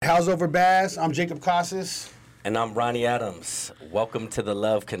How's over BAAZ? I'm Jacob Casas. And I'm Ronnie Adams. Welcome to the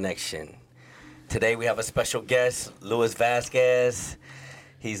Love Connection. Today we have a special guest, Luis Vasquez.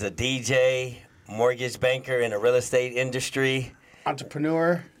 He's a DJ, mortgage banker in the real estate industry.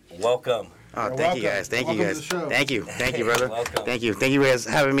 Entrepreneur. Welcome. Oh, thank you guys. Thank you guys. Thank you, brother. Welcome. Thank you guys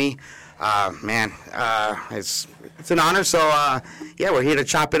for having me. It's an honor. So we're here to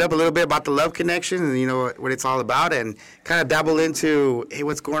chop it up a little bit about the Love Connection and what it's all about, and kind of dabble into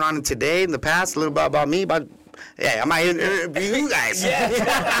what's going on in today, in the past, a little bit about me, I might interview you guys. Yeah.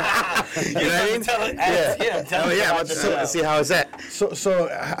 You know what I mean? Let's see how it's at. So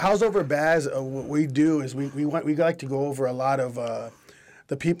How's over BAAZ? What we do is we like to go over a lot of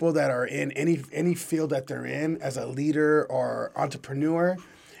the people that are in any field that they're in as a leader or entrepreneur,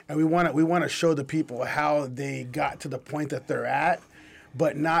 and we want to show the people how they got to the point that they're at,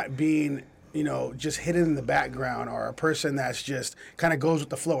 but not being just hidden in the background, or a person that's just kind of goes with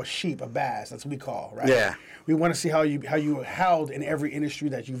the flow, a sheep, a BAAZ. That's what we call, right? Yeah. We want to see how you held in every industry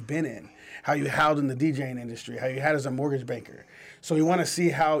that you've been in, how you held in the DJing industry, how you had as a mortgage banker. So we want to see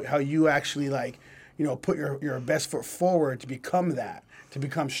how you actually put your best foot forward to become that, to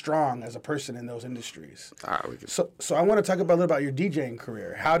become strong as a person in those industries. So I want to talk a little about your DJing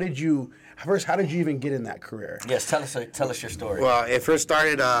career. How did you even get in that career? Yes, tell us your story. Well, it first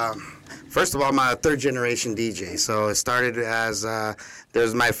started, first of all, I'm a third-generation DJ. So it started as,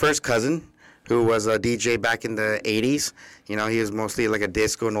 there's my first cousin who was a DJ back in the 80s. He was mostly like a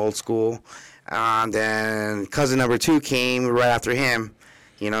disco and old school. Then cousin number 2 came right after him.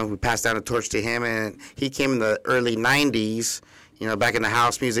 We passed down the torch to him, and he came in the early 90s. Back in the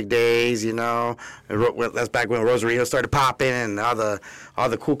house music days, that's back when Rosarito started popping and all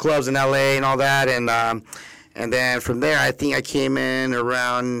the cool clubs in LA and all that. And then from there, I think I came in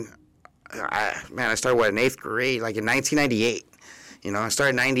around, I started in 8th grade, like in 1998. I started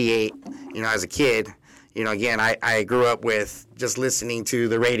in 98, as a kid. Again, I grew up with just listening to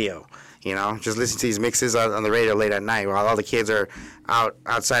the radio. Just listening to these mixes on the radio late at night while all the kids are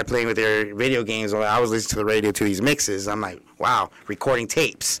outside playing with their video games. I was listening to the radio to these mixes. I'm like, wow, recording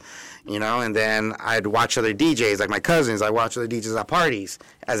tapes, and then I'd watch other DJs, like my cousins. I'd watch other DJs at parties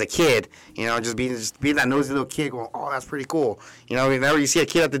as a kid, just being that nosy little kid going, oh, that's pretty cool. Whenever you see a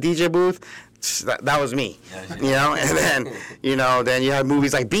kid at the DJ booth, that was me, and then, then you had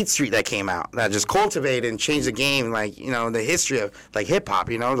movies like Beat Street that came out that just cultivated and changed the game, the history of, hip hop,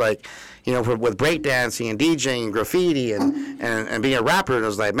 with breakdancing and DJing and graffiti and being a rapper. And I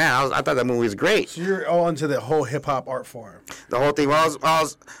was like, man, I thought that movie was great. So you're all into the whole hip hop art form. The whole thing. Well,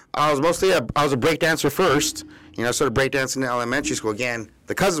 I was mostly a breakdancer first. I started breakdancing in elementary school. Again,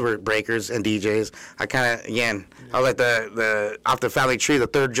 the cousins were breakers and DJs. I kind of, I was like the off the family tree, the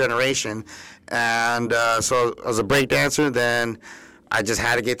third generation. And so I was a breakdancer. Then I just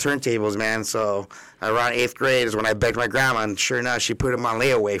had to get turntables, man. So around 8th grade is when I begged my grandma, and sure enough, she put them on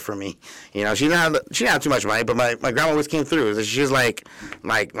layaway for me. She didn't have too much money, but my grandma always came through. She was like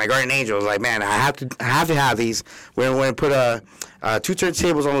my guardian angel. Was like, man, I have to have these. We're going to put 2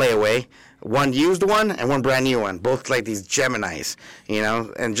 turntables on layaway. One used one and one brand new one, both like these Geminis,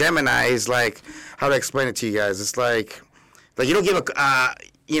 and Gemini is like, how do I explain it to you guys? It's like you don't give a,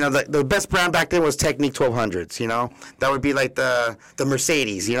 the best brand back then was Technique 1200s, that would be like the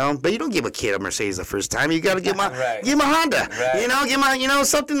Mercedes, but you don't give a kid a Mercedes the first time. You got to give him a Honda, right. Give him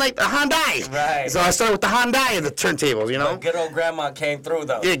something like a Hyundai. Right. So I started with the Hyundai and the turntables, But good old grandma came through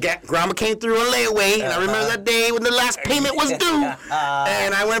though. Yeah, grandma came through a layaway, and I remember that day when the last payment was due,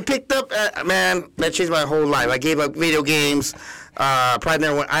 and I went and picked up. Man, that changed my whole life. I gave up video games. Probably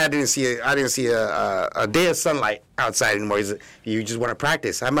never went. I didn't see a day of sunlight outside anymore. You just want to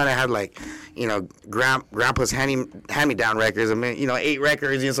practice. I might have had grandpa's hand-me-down records. 8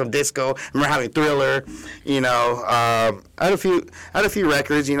 records. Some disco. I remember having Thriller. I had a few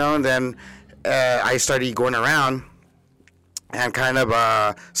records. And then I started going around and kind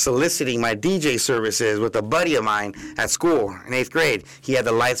of soliciting my DJ services with a buddy of mine at school in 8th grade. He had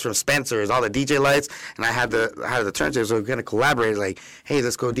the lights from Spencer's, all the DJ lights, and I had the turntables. So we kind of collaborated, like, hey,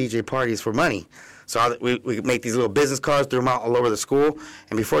 let's go DJ parties for money. So we make these little business cards, threw them out all over the school,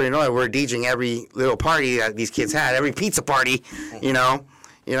 and before you know it, we're DJing every little party that these kids had, every pizza party,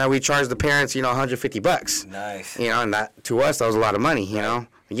 we charged the parents, $150. Nice. And that, to us, that was a lot of money,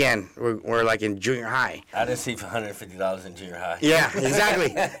 Again, we're like in junior high. I didn't see $150 in junior high. Yeah,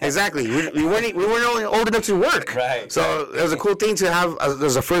 exactly. We weren't only old enough to work. Right. So it was a cool thing to have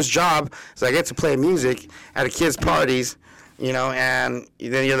as a first job. So I get to play music at a kids' parties, you know, and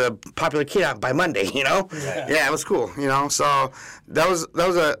then you're the popular kid by Monday, you know. Yeah, it was cool, you know. So that was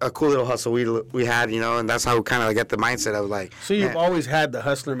a cool little hustle we had, you know, and that's how we kind of get the mindset of like. So you've always had the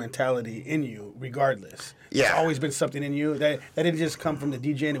hustler mentality in you, regardless. Yeah. It's always been something in you that didn't just come from the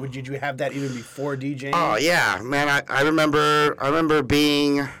DJing. Did you have that even before DJing? Oh yeah, man. I remember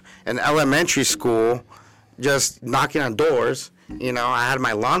being in elementary school, just knocking on doors. You know, I had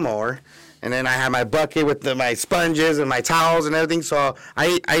my lawnmower. And then I had my bucket with my sponges and my towels and everything. So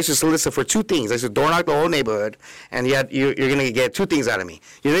I used to solicit for two things. I used to door knock the whole neighborhood, and you're going to get two things out of me.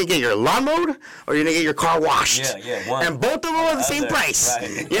 You're going to get your lawn mowed, or you're going to get your car washed. Yeah, one. And both of them are the same price.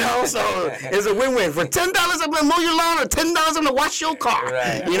 Right. You know, so it's a win-win. For $10, I'm going to mow your lawn, or $10, I'm going to wash your car.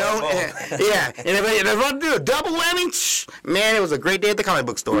 Right. You know? Yeah. And if I do a double whammy, man, it was a great day at the comic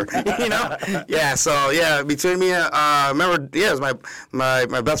book store. You know? Yeah, so, yeah, between me, remember, yeah, it was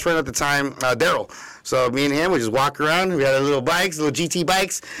my best friend at the time, Daryl. So me and him would just walk around. We had little bikes, little GT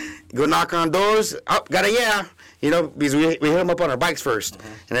bikes. Go knock on doors. Oh, got a yeah. You know, because we hit them up on our bikes first. Mm-hmm.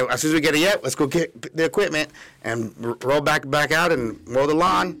 And then as soon as we get a yeah, let's go get the equipment and roll back out and mow the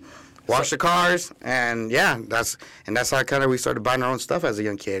lawn, wash the cars, and yeah, that's how kind of we started buying our own stuff as a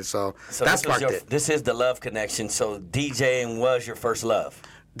young kid. So that sparked it. This is the Love Connection. So DJing was your first love.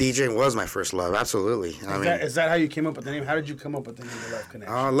 DJing was my first love, absolutely. Is that how you came up with the name? How did you come up with the name of Love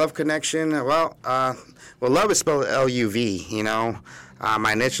Connection? Love Connection, well, love is spelled LUV, you know.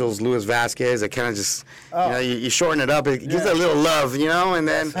 My initials, Luis Vasquez, I kind of just, you know, you shorten it up. It gives it a little love, you know, and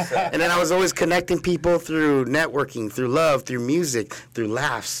then I was always connecting people through networking, through love, through music, through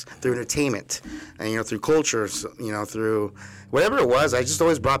laughs, through entertainment, and, you know, through culture, you know, through whatever it was. I just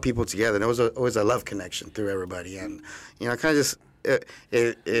always brought people together, and it was always a love connection through everybody, and, you know, kind of just, it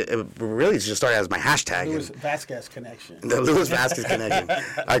really just started as my hashtag. Luis Vasquez connection. The Luis Vasquez connection.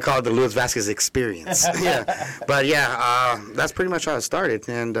 I call it the Luis Vasquez experience. Yeah, but yeah, that's pretty much how it started,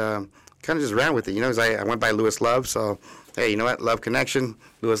 and kind of just ran with it. You know, 'cause I went by Luis Love, so hey, you know what? Love Connection,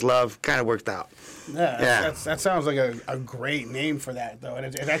 Luis Love, kind of worked out. Yeah. That sounds like a great name for that, though, and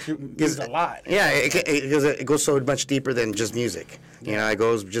it actually means a lot. Yeah, it goes so much deeper than just music. You know, it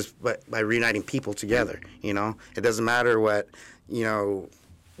goes just by reuniting people together. You know, it doesn't matter what, you know,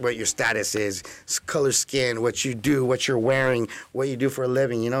 what your status is, color skin, what you do, what you're wearing, what you do for a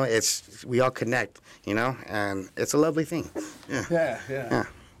living. You know, we all connect. You know, and it's a lovely thing. Yeah.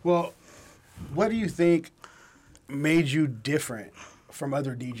 Well, what do you think made you different from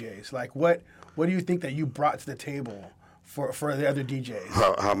other DJs? Like, what do you think that you brought to the table for the other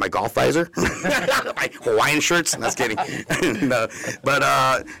DJs? My golf visor, my Hawaiian shirts. That's kidding. No,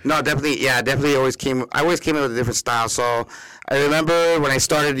 but no, definitely. I always came in with a different style. So I remember when I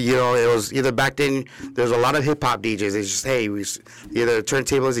started, you know, it was either back then there was a lot of hip hop DJs. They just either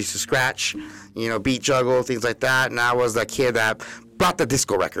turntables, they used to scratch, you know, beat juggle, things like that. And I was the kid that brought the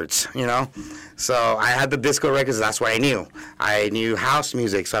disco records, you know. So I had the disco records. That's what I knew. I knew house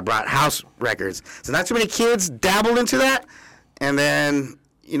music, so I brought house records. So not too many kids dabbled into that. And then,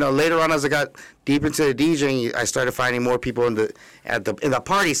 you know, later on as I got deep into the DJing, I started finding more people in the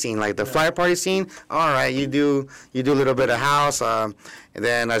party scene, like the fire party scene. All right, you do a little bit of house. And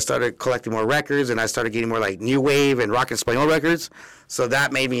then I started collecting more records, and I started getting more like new wave and rock and Espanol records. So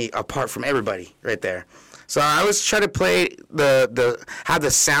that made me apart from everybody right there. So I always try to play have the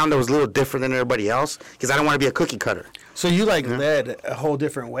sound that was a little different than everybody else, because I don't want to be a cookie cutter. So you led a whole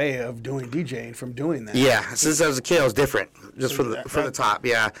different way of doing DJing from doing that. Yeah, since I was a kid, I was different, just from the top.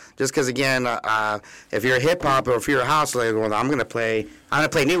 Yeah, just because again, if you're a hip hop or if you're a house, like, well, I'm gonna play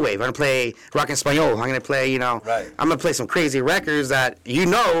new wave. I'm gonna play rock and Espanol. I'm gonna play, you know, I'm gonna play some crazy records that you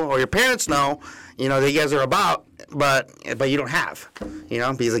know or your parents know, you know, that you guys are about, but you don't have, you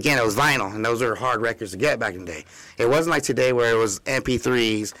know, because again, it was vinyl, and those are hard records to get back in the day. It wasn't like today where it was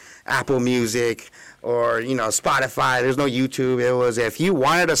MP3s, Apple Music, or, you know, Spotify. There's no YouTube. It was, if you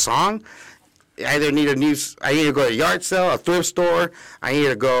wanted a song, I need to go to a yard sale, a thrift store. I need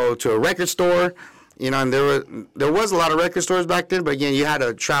to go to a record store. You know, and there was a lot of record stores back then, but again, you had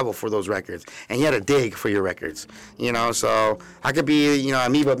to travel for those records, and you had to dig for your records. You know, so I could be, you know,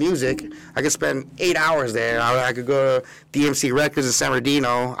 Amoeba Music. I could spend 8 hours there. I could go to DMC Records in San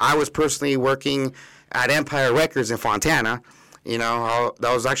Bernardino. I was personally working at Empire Records in Fontana. You know,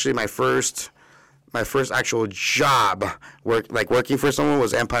 that was actually my first actual job. Working for someone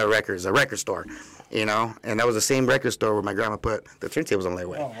was Empire Records, a record store. You know, and that was the same record store where my grandma put the turntables on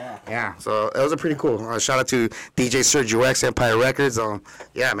layaway. Oh, wow. Yeah, so it was a pretty cool. Shout out to DJ Sergio X, Empire Records.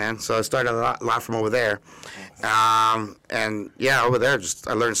 Yeah, man. So I started a lot from over there. And yeah, over there,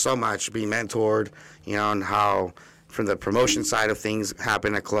 I learned so much, being mentored, you know, and how from the promotion side of things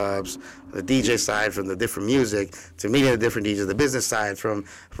happen at clubs, the DJ side from the different music, to meeting the different DJs, the business side from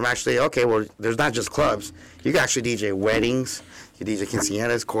actually, okay, well, there's not just clubs. You can actually DJ weddings, you DJ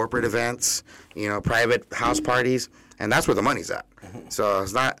quinceañeras, corporate events, private house parties, and that's where the money's at. So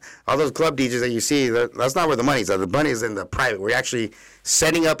it's not all those club DJs that you see. That's not where the money's at. The money's in the private. We're actually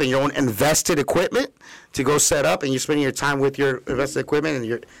setting up in your own invested equipment to go set up, and you're spending your time with your invested equipment, and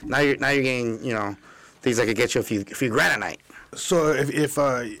you're getting things that could get you a few grand a night. So if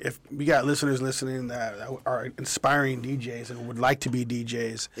we got listeners listening that are inspiring DJs and would like to be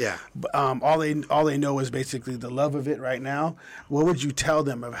DJs, yeah, all they know is basically the love of it right now. What would you tell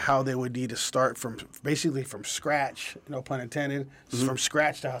them of how they would need to start from scratch? No pun intended. From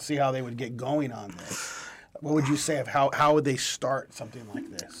scratch to see how they would get going on this. What would you say of how would they start something like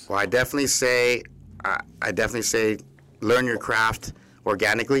this? Well, I definitely say learn your craft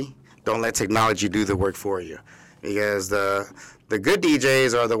organically. Don't let technology do the work for you. Because the good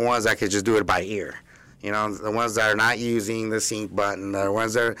DJs are the ones that could just do it by ear. The ones that are not using the sync button, the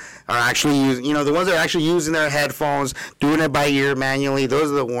ones that are actually using, the ones that are actually using their headphones, doing it by ear manually.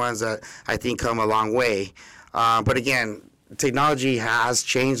 Those are the ones that I think come a long way. But again, technology has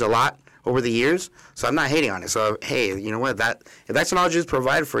changed a lot over the years, so I'm not hating on it. So hey, you know what? If that technology is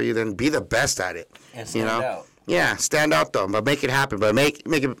provided for you, then be the best at it. And stand out. Yeah, stand out though, but make it happen. But make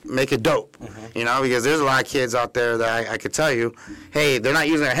it dope, because there's a lot of kids out there that I could tell you, hey, they're not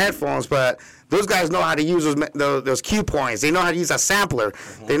using their headphones, but those guys know how to use those cue points. They know how to use a sampler.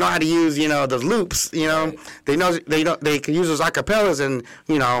 They know how to use those loops. Right. They can use those acapellas and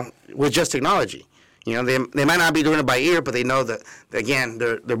with just technology. They might not be doing it by ear, but they know that again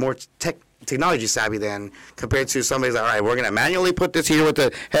they're more technology savvy than compared to somebody's like, all right, we're gonna manually put this here with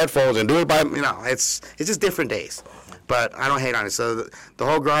the headphones and do it by it's just different days. But I don't hate on it. So the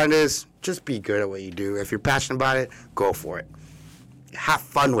whole grind is just be good at what you do. If you're passionate about it, go for it. Have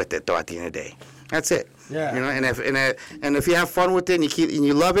fun with it though. At the end of the day, that's it. Yeah. And if you have fun with it and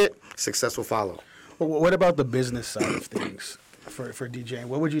you love it, success will follow. Well, what about the business side of things for DJing?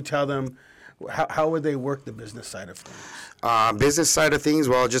 What would you tell them? How would they work the business side of things? Business side of things,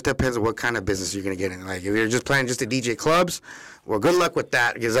 well, it just depends on what kind of business you're going to get in. Like, if you're just planning just to DJ clubs, well, good luck with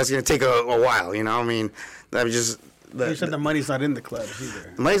that, because that's going to take a while, You said the money's not in the clubs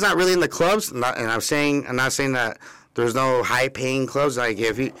either. The money's not really in the clubs, and I'm not saying that there's no high-paying clubs. Like,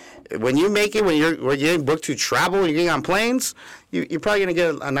 when you're getting booked to travel, and you're getting on planes, you're probably going to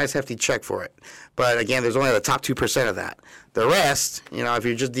get a nice hefty check for it. But again, there's only the top 2% of that. The rest, if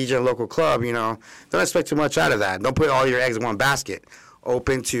you're just DJing a local club, don't expect too much out of that. Don't put all your eggs in one basket.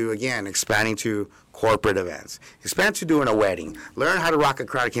 Open to, again, expanding to corporate events. Expand to doing a wedding. Learn how to rock a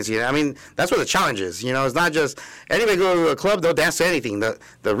crowd against you. I mean, that's what the challenge is. It's not just anybody go to a club, they'll dance to anything. The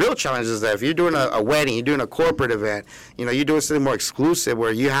real challenge is that if you're doing a wedding, you're doing a corporate event, you're doing something more exclusive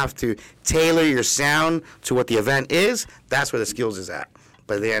where you have to tailor your sound to what the event is, that's where the skills is at.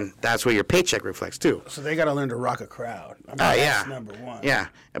 But then that's where your paycheck reflects too. So they got to learn to rock a crowd. That's number one. Yeah,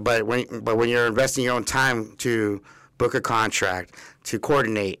 but when you're investing your own time to book a contract, to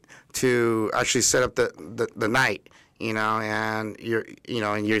coordinate, to actually set up the night, and you're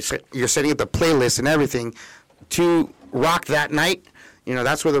setting up the playlist and everything to rock that night,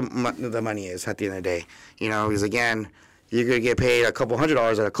 that's where the money is at the end of the day. Because again, you're gonna get paid a couple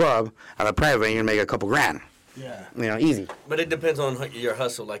 $100 at a club, at a private, and you're gonna make a couple grand. Yeah. Easy. But it depends on your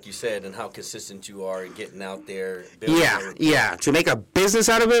hustle, like you said, and how consistent you are in getting out there. Yeah. To make a business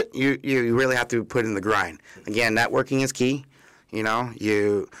out of it, you really have to put in the grind. Again, networking is key. You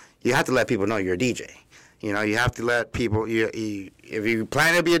have to let people know you're a DJ. You have to let people. If you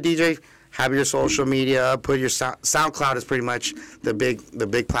plan to be a DJ, have your social media. Put your SoundCloud is pretty much the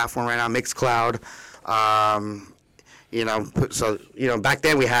big platform right now. Mixcloud. Back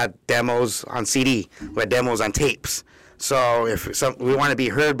then we had demos on CD, we had demos on tapes. So if we want to be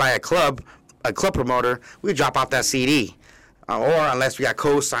heard by a club promoter, we drop off that CD. Or unless we got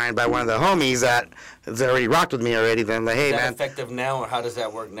co-signed by one of the homies that has already rocked with me already, then hey, is that man. Effective now, or how does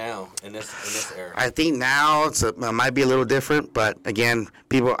that work now in this era? I think now it might be a little different, but again,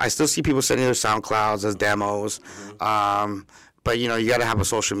 I still see people sending their SoundClouds as demos. But you got to have a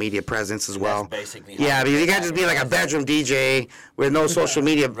social media presence as well. That's basically because you can't just be like a bedroom DJ with no social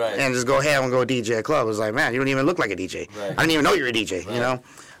media and just go, hey, I'm gonna go DJ a club. It's like, man, you don't even look like a DJ. Right. I don't even know you're a DJ. Right.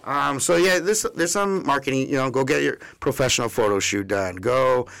 There's some marketing. Go get your professional photo shoot done.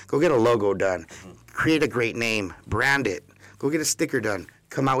 Go get a logo done. Create a great name. Brand it. Go get a sticker done.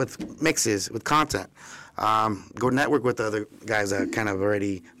 Come out with mixes with content. Go network with the other guys that kind of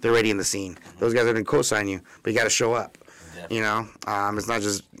they're already in the scene. Those guys are going to co-sign you, but you got to show up. It's not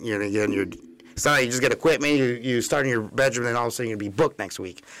just it's It's not like you just get equipment, you start in your bedroom, and all of a sudden you'll be booked next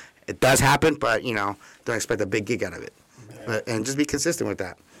week. It does happen, but, don't expect a big gig out of it. And just be consistent with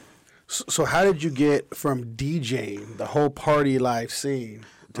that. So how did you get from DJing, the whole party life scene,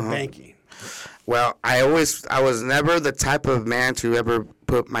 to banking? Well, I was never the type of man to ever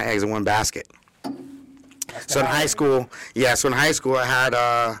put my eggs in one basket. So in high school, I had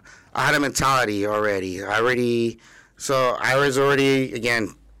a mentality already.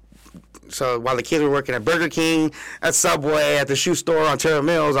 So while the kids were working at Burger King, at Subway, at the shoe store on Terra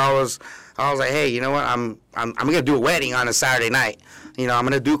Mills, I was like, hey, you know what? I'm gonna do a wedding on a Saturday night. I'm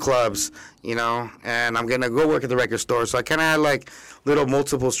gonna do clubs, and I'm gonna go work at the record store. So I kind of had like little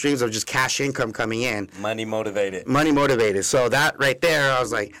multiple streams of just cash income coming in. Money motivated. So that right there, I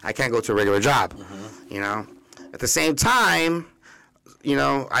was like, I can't go to a regular job. At the same time,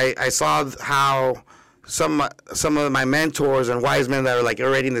 I saw how some of my mentors and wise men that are like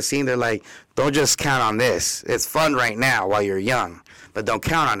already in the scene, they're like, don't just count on this. It's fun right now while you're young, but don't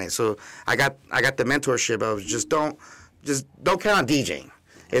count on it. So I got the mentorship of just don't count on DJing.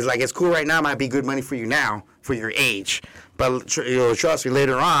 It's like, it's cool right now, might be good money for you now for your age, but trust me,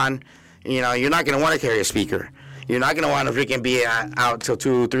 later on, you're not gonna want to carry a speaker. You're not going to want to freaking be out till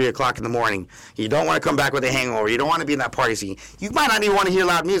 2, 3 o'clock in the morning. You don't want to come back with a hangover. You don't want to be in that party scene. You might not even want to hear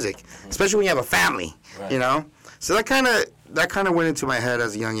loud music, especially when you have a family, right. So that kind of went into my head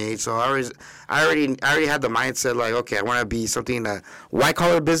as a young age. So I already had the mindset like, okay, I want to be something in a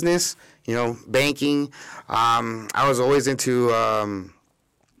white-collar business, banking. I was always into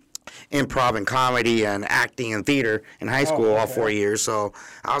improv and comedy and acting and theater in high school all 4 years. So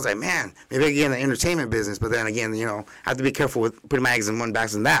I was like, man, maybe I can get in the entertainment business. But then again, I have to be careful with putting my eggs in one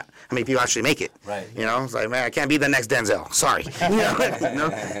basket than that. How many people actually make it? Right. It's like, man, I can't be the next Denzel. Sorry.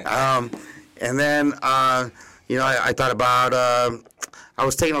 And then, I thought about, I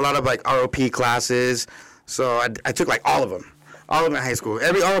was taking a lot of like ROP classes. So I took like all of them in high school.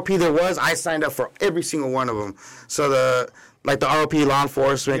 Every ROP there was, I signed up for every single one of them. So the ROP, law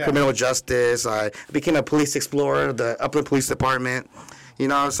enforcement, criminal justice. I became a police explorer, the Upland Police Department.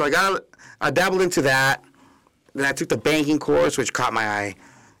 So I dabbled into that. Then I took the banking course, which caught my eye.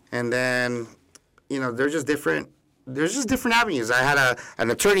 And then, there's just different avenues. I had an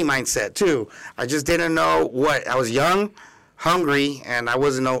attorney mindset too. I just didn't know what. I was young, hungry, and I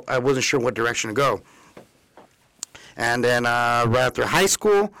wasn't sure what direction to go. And then right after high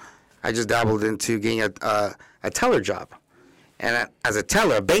school, I just dabbled into getting a teller job. And as a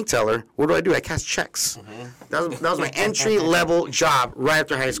teller, a bank teller, what do? I cash checks. That was my entry-level job right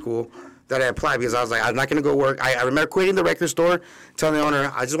after high school that I applied because I was like, I'm not going to go work. I remember quitting the record store, telling the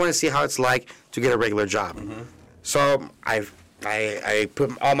owner, I just want to see how it's like to get a regular job. So I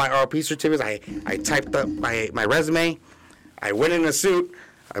put all my RP certificates, I typed up my resume, I went in a suit,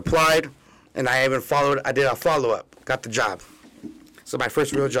 I applied, and I did a follow-up, got the job. So my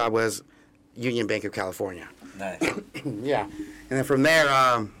first real job was Union Bank of California. Nice. Yeah. And then from there,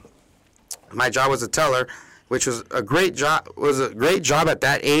 my job was a teller, which was a great job. At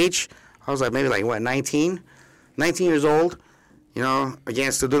that age. I was like maybe 19 years old.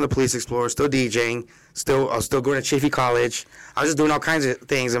 Again, still doing the Police Explorer, still DJing, I was still going to Chaffey College. I was just doing all kinds of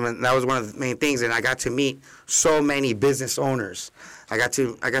things, and that was one of the main things. And I got to meet so many business owners. I got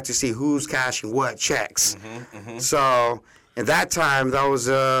to see who's cashing what checks. So at that time, that was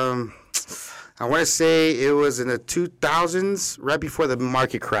I want to say it was in the 2000s, right before the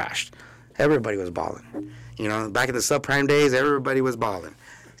market crashed. Everybody was balling. Back in the subprime days, everybody was balling.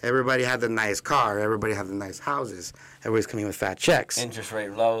 Everybody had the nice car. Everybody had the nice houses. Everybody's coming with fat checks. Interest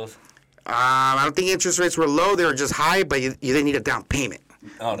rate lows? I don't think interest rates were low. They were just high, but you didn't need a down payment.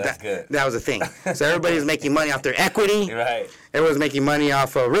 Oh, that's good. That was the thing. So everybody was making money off their equity. Right. Everybody was making money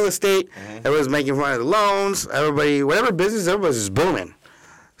off of real estate. Everybody was making money of the loans. Whatever business, everybody was just booming.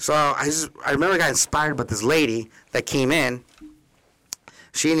 So I remember I got inspired by this lady that came in.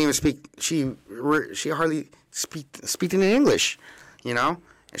 She didn't even speak. She hardly speak in English, And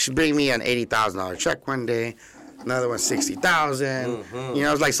she'd bring me an $80,000 check one day, another one $60,000. It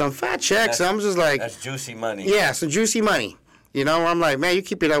was like some fat checks. So I'm just like, that's juicy money. Yeah, some juicy money. Where I'm like, man, you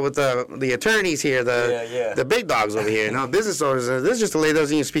keep it up with the attorneys here, the big dogs over here, business owners. This is just a lady that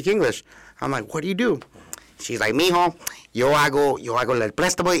doesn't even speak English. I'm like, what do you do? She's like, mijo, yo hago el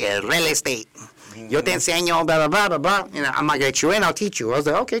préstamo y el real estate. Yo te enseño, blah, blah, blah, blah, blah. I'm going to get you in, I'll teach you. I was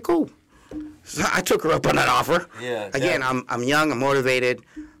like, okay, cool. So I took her up on that offer. Yeah. Again, I'm young, I'm motivated.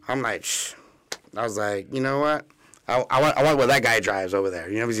 I'm like, shh. I was like, you know what? I want what that guy drives over there.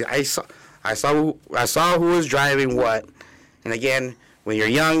 I saw who was driving what. And again, when you're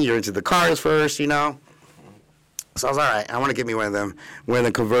young, you're into the cars first, So I was all right. I want to get me one of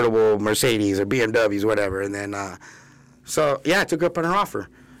the convertible Mercedes or BMWs, whatever. And then, I took her up on her offer.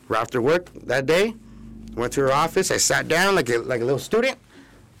 After work that day, went to her office. I sat down like a little student,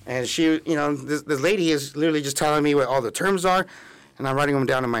 and she, this lady is literally just telling me what all the terms are, and I'm writing them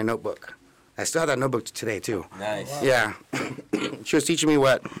down in my notebook. I still have that notebook today too. Nice. Wow. Yeah. She was teaching me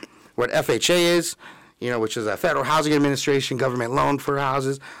what FHA is, which is a Federal Housing Administration government loan for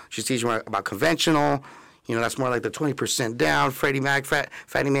houses. She's teaching me about conventional. That's more like the 20% down, Freddie Mac,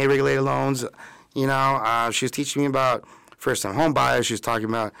 Fannie Mae regulated loans. She was teaching me about first-time home buyers. She was talking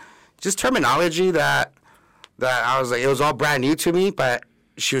about just terminology that I was like, it was all brand new to me, but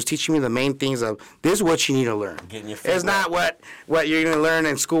she was teaching me the main things of this is what you need to learn. It's not what you're going to learn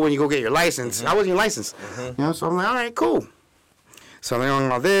in school when you go get your license. Mm-hmm. I wasn't even licensed. Mm-hmm. So I'm like, all right, cool. So I'm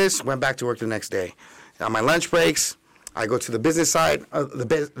learning all this, went back to work the next day. On my lunch breaks, I go to the business side, the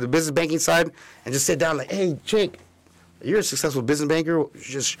business banking side, and just sit down like, hey, Jake, you're a successful business banker.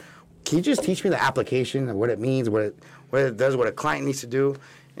 Can you just teach me the application and what it means, what it does, what a client needs to do?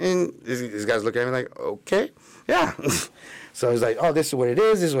 And these guys look at me like, okay, yeah. So he's like, oh, this is what it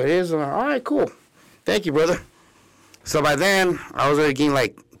is, this is what it is. I'm like, all right, cool. Thank you, brother. So by then, I was already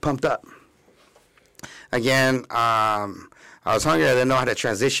getting, pumped up. Again, I was hungry. I didn't know how to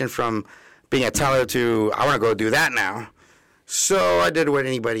transition from being a teller to I want to go do that now. So I did what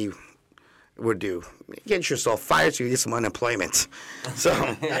anybody would do. Get yourself fired so you get some unemployment. So,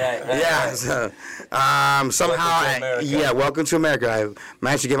 So, somehow, welcome to America. I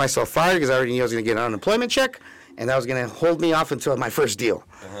managed to get myself fired because I already knew I was going to get an unemployment check, and that was going to hold me off until my first deal.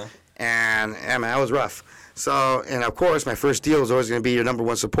 Uh-huh. And, man, that was rough. So, and of course, my first deal is always going to be your number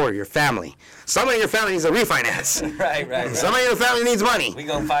one support, your family. Somebody in your family needs a refinance. Right. Somebody in your family needs money. We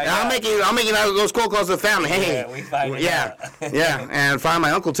gonna find out. I'm making out those cold calls to the family. Hey, yeah, we find out. Yeah. And finally,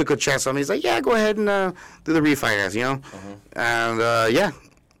 my uncle took a chance on me. He's like, yeah, go ahead and do the refinance, And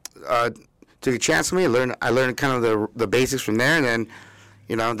took a chance on me. I learned kind of the basics from there, and then,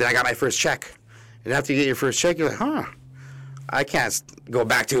 then I got my first check. And after you get your first check, you're like, I can't go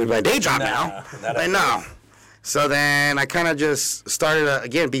back to my day job now. No. So then I kind of just started,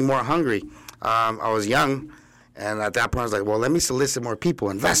 again, being more hungry. I was young, and at that point I was like, well, let me solicit more people,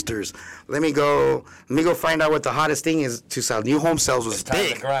 investors. Let me go find out what the hottest thing is to sell. New home sales was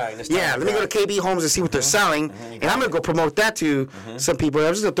big. Let me go to KB Homes and see what they're selling, and I'm going to go promote that to some people.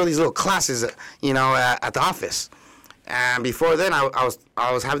 I'm just going to throw these little classes, at the office. And before then, I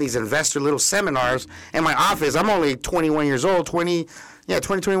was having these investor little seminars in my office. I'm only 21 years old, 21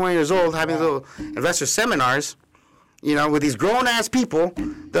 years old, having little investor seminars, with these grown-ass people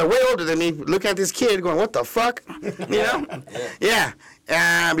that are way older than me, looking at this kid going, what the fuck? Yeah.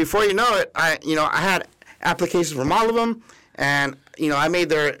 And before you know it, I had applications from all of them, and, I made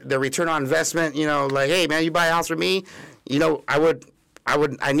their return on investment, like, hey, man, you buy a house from me,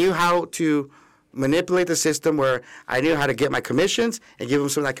 I knew how to manipulate the system where I knew how to get my commissions and give them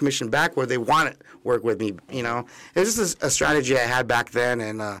some of that commission back where they want to work with me, It was just a strategy I had back then,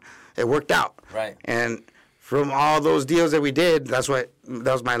 and it worked out. Right. And from all those deals that we did, that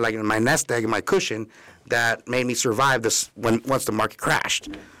was my nest egg and my cushion that made me survive this once the market crashed.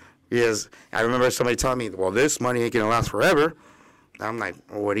 Because I remember somebody telling me, well, this money ain't going to last forever. I'm like,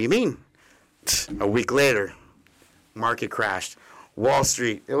 well, what do you mean? A week later, market crashed. Wall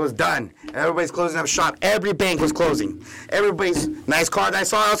Street, it was done. Everybody's closing up shop. Every bank was closing. Everybody's nice car that I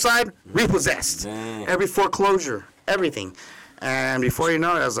saw outside, repossessed. Dang. Every foreclosure, everything. And before you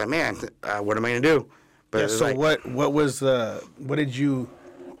know it, I was like, man, what am I going to do? But so what did you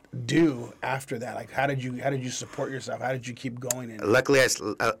do after that? Like, how did you support yourself? How did you keep going? Luckily,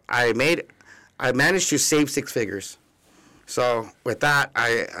 I managed to save 6 figures. So with that,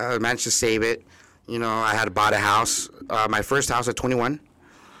 I managed to save it. I had bought a house, my first house at 21.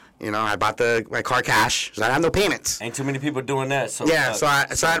 I bought my car cash, so I had no payments. Ain't too many people doing that. So I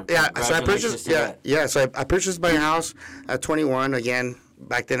purchased. So I purchased my house at 21. Again,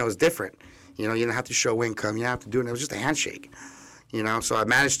 back then it was different. You didn't have to show income. You didn't have to do it. It was just a handshake. So I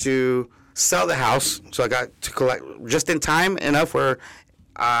managed to sell the house. So I got to collect just in time enough where,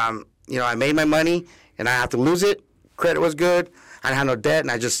 I made my money and I had to lose it. Credit was good. I didn't have no debt, and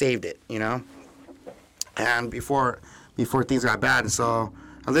I just saved it. And before things got bad, and so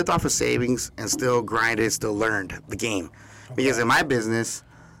I lived off of savings and still grinded, still learned the game. Because in my business,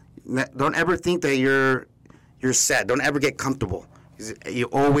 don't ever think that you're set. Don't ever get comfortable. You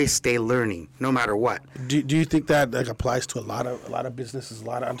always stay learning, no matter what. Do you think that applies to a lot of businesses, a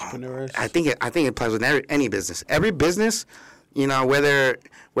lot of entrepreneurs? I think it applies with any business. Every business, whether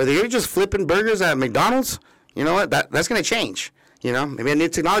you're just flipping burgers at McDonald's, you know what? That's going to change. Maybe a new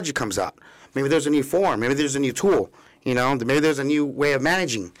technology comes out. Maybe there's a new form. Maybe there's a new tool. Maybe there's a new way of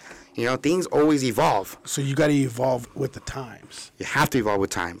managing. Things always evolve. So you got to evolve with the times. You have to evolve with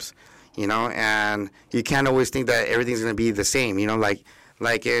times. And you can't always think that everything's going to be the same.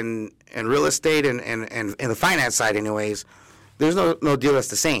 Like in real estate and the finance side, anyways, there's no deal that's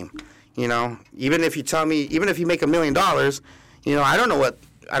the same. Even if you make $1 million, I don't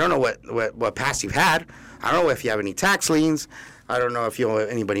know what past you've had. I don't know if you have any tax liens. I don't know if you owe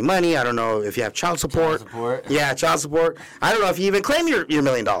anybody money. I don't know if you have child support. Yeah, child support. I don't know if you even claim your $1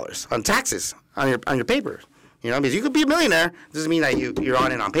 million on taxes on your papers. Because you could be a millionaire, it doesn't mean that you're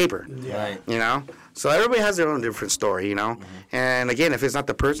on it on paper. Right. So everybody has their own different story. And again, if it's not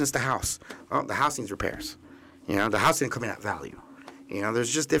the person, it's the house. Oh, the house needs repairs. The house didn't come in at value.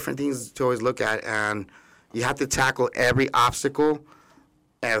 There's just different things to always look at, and you have to tackle every obstacle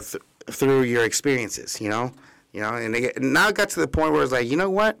through your experiences. And now it got to the point where it's like, you know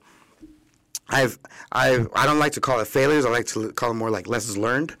what? I don't like to call it failures. I like to call them more like lessons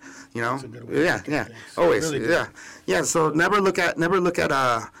learned. That's a good way Yeah. things. Always. Really Yeah. So never look at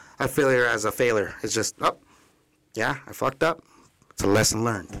a failure as a failure. It's just, I fucked up. It's a lesson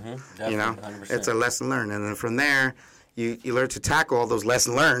learned. 100%. It's a lesson learned, and then from there, you learn to tackle all those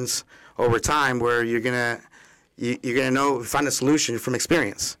lesson learns over time, where you're gonna find a solution from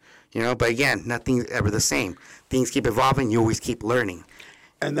experience. But again, nothing's ever the same. Things keep evolving. You always keep learning.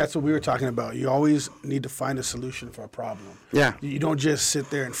 And that's what we were talking about. You always need to find a solution for a problem. Yeah. You don't just sit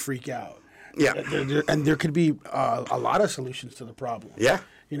there and freak out. Yeah. And there could be a lot of solutions to the problem. Yeah.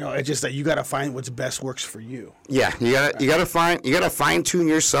 It's just that you got to find what's best works for you. Yeah. You gotta fine tune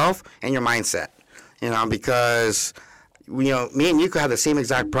yourself and your mindset. Because me and you could have the same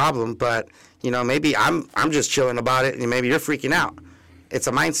exact problem, but maybe I'm just chilling about it, and maybe you're freaking out. It's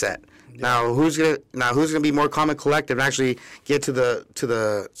a mindset. Yeah. Now who's gonna be more calm and collective and actually get to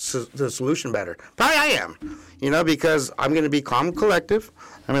the solution better? Probably I am. Because I'm gonna be calm and collective.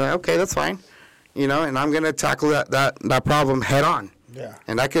 I'm like, okay, that's fine. And I'm gonna tackle that problem head on. Yeah.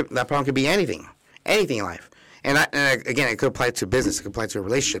 And that problem could be anything in life. And again, it could apply to business. It could apply to a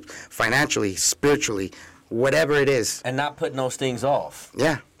relationship, financially, spiritually, whatever it is. And not putting those things off.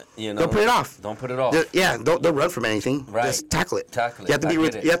 Yeah. Don't put it off. Don't put it off. Don't run from anything. Right. Just tackle it. You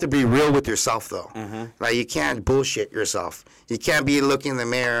have to be real with yourself, though. Mm-hmm. Like, you can't bullshit yourself. You can't be looking in the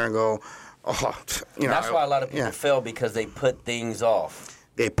mirror and go, That's why a lot of people fail, because they put things off.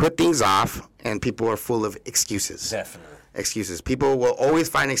 They put things off, and people are full of excuses. Definitely. Excuses. People will always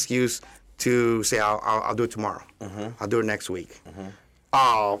find an excuse to say, I'll do it tomorrow. Mm-hmm. I'll do it next week.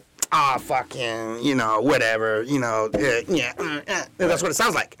 Mm-hmm. Fucking, whatever, that's what it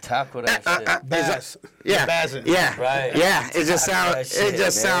sounds like. Tackle that shit. BAAZ. Yeah. BAAZing. Yeah. Right. Yeah. It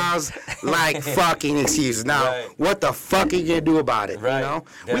just sounds like fucking excuses. Now, what the fuck are you gonna do about it? Right.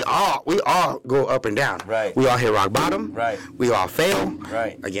 We all go up and down. Right. We all hit rock bottom. Right. We all fail.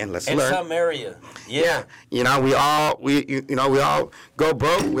 Right. Again, let's in learn. In some area. Yeah. We all go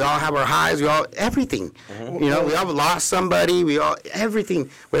broke. We all have our highs. We all everything. Mm-hmm. We all lost somebody. We all everything.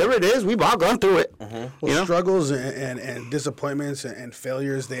 Whatever it is, we've all gone through it. Mm-hmm. Well, struggles and disappointments and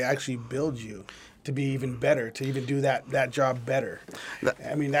failures, they actually build you to be even better, to even do that job better.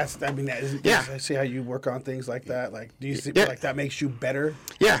 I see how you work on things like that. Like, do you feel like that makes you better?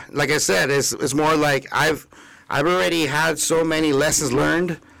 Yeah, like I said, it's more like I've already had so many lessons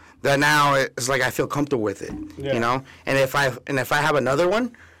learned that now it's like I feel comfortable with it. Yeah. And if I have another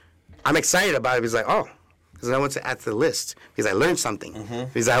one, I'm excited about it. Because because I want to add to the list, because I learned something. Mm-hmm.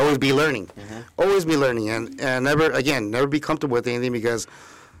 Because I always be learning. Mm-hmm. Always be learning, and never be comfortable with anything, because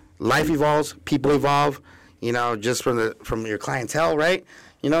life evolves, people evolve, just from your clientele, right?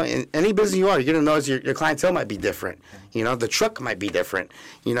 In any business you're going to notice your clientele might be different. The truck might be different.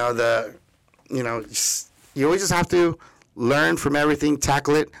 You always just have to learn from everything,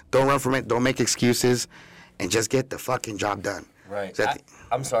 tackle it, don't run from it, don't make excuses, and just get the fucking job done. Right.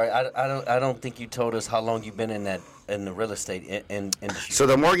 I'm sorry. I don't think you told us how long you've been in the real estate industry. So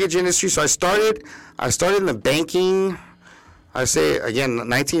the mortgage industry. So I started in the banking. I say again,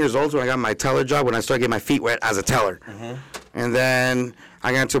 19 years old when I got my teller job. When I started getting my feet wet as a teller, mm-hmm. And then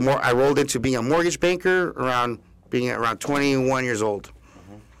I got into I rolled into being a mortgage banker around 21 years old,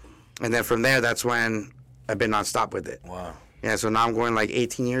 mm-hmm. And then from there, that's when I've been nonstop with it. Wow. Yeah. So now I'm going like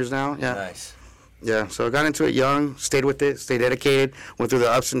 18 years now. Yeah. Nice. Yeah, so I got into it young, stayed with it, stayed dedicated, went through the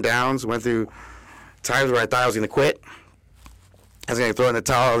ups and downs, went through times where I thought I was going to quit. I was going to throw in the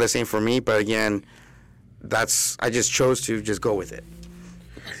towel, this ain't for me, but again, I just chose to just go with it.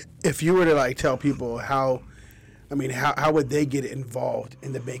 If you were to tell people how would they get involved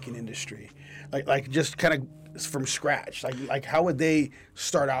in the banking industry? Like just kind of from scratch? Like how would they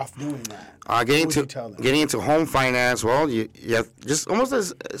start off doing that? Getting into home finance, well, you have just almost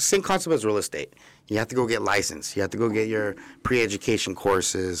the same concept as real estate. You have to go get licensed. You have to go get your pre-education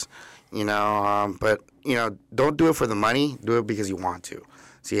courses, but, don't do it for the money. Do it because you want to.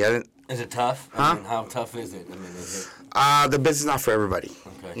 See, is it tough? Huh? I mean, how tough is it? I mean, is it... The business is not for everybody,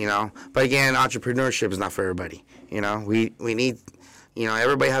 Okay. But again, entrepreneurship is not for everybody. We need,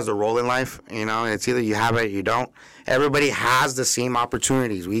 everybody has a role in life, it's either you have it or you don't. Everybody has the same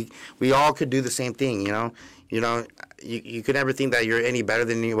opportunities. We all could do the same thing, you could never think that you're any better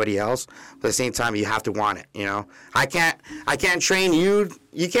than anybody else, but at the same time, you have to want it, I can't train you.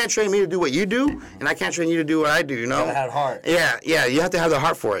 You can't train me to do what you do, and I can't train you to do what I do, You gotta have heart. Yeah, you have to have the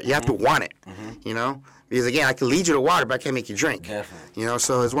heart for it. You have to want it, because again, I can lead you to water, but I can't make you drink. Definitely.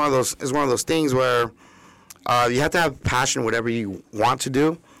 So it's one of those things where you have to have passion, whatever you want to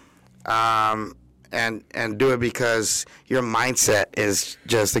do, and do it because your mindset is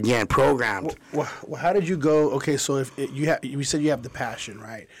just, again, programmed. Well, how did you go? Okay, so if you said you have the passion,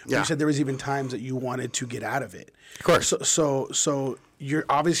 right? But Yeah. You said there was even times that you wanted to get out of it. Of course. So you're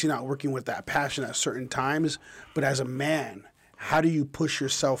obviously not working with that passion at certain times, but as a man, how do you push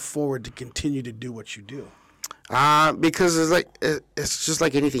yourself forward to continue to do what you do? Because it's just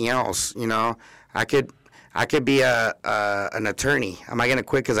like anything else, I could be an attorney. Am I gonna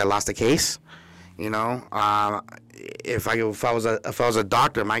quit because I lost a case? If I was a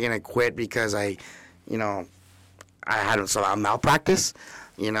doctor, am I gonna quit because I had a malpractice?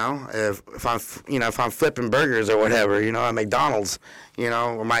 If I'm flipping burgers or whatever, at McDonald's,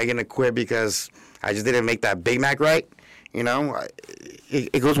 am I gonna quit because I just didn't make that Big Mac right?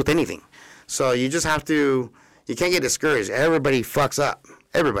 It goes with anything. So you just have to. You can't get discouraged. Everybody fucks up.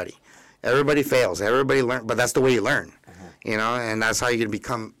 Everybody fails. Everybody learn, but that's the way you learn. And that's how you can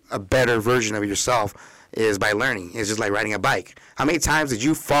become a better version of yourself is by learning. It's just like riding a bike. How many times did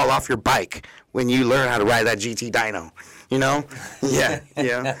you fall off your bike when you learn how to ride that GT dyno? Yeah.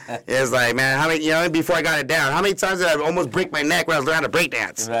 It's like, man, how many, before I got it down, how many times did I almost break my neck when I was learning how to break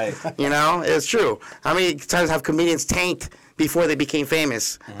dance? Right. It's true. How many times have comedians tanked before they became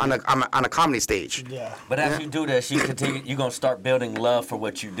famous on a comedy stage? Yeah. But as you do this, you're gonna start building love for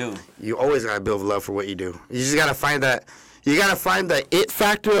what you do. You always gotta build love for what you do. You just gotta find that. You gotta find the it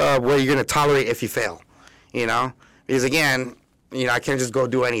factor of where you're gonna tolerate if you fail. Because again, I can't just go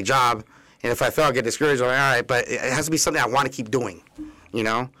do any job, and if I fail, I get discouraged. I'm like, all right, but it has to be something I want to keep doing.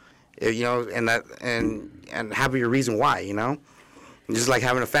 And have your reason why. Just like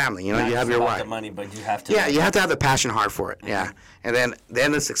having a family, you have your why. The money, but you have to. Yeah, you have to have the passion hard for it. Yeah, and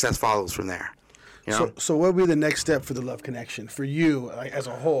then the success follows from there. So what would be the next step for the Love Connection for you, like as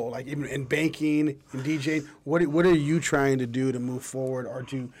a whole, like even in banking, in DJing? What are you trying to do to move forward, or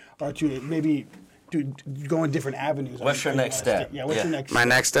to maybe go in different avenues? What's your next step? Yeah, what's your next? My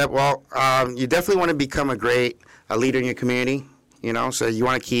next step. Well, you definitely want to become a leader in your community. So you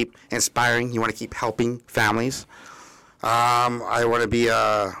want to keep inspiring. You want to keep helping families. I want to be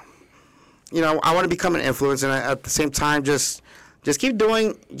I want to become an influence, and at the same time, just keep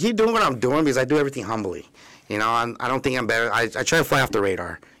doing what I'm doing because I do everything humbly. I don't think I'm better. I try to fly off the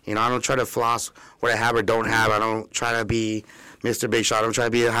radar. I don't try to floss what I have or don't have. I don't try to be Mr. Big Shot. I don't try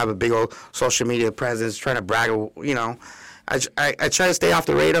to have a big old social media presence, trying to brag. I try to stay off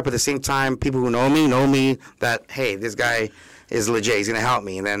the radar, but at the same time, people who know me that, hey, this guy is legit. He's gonna help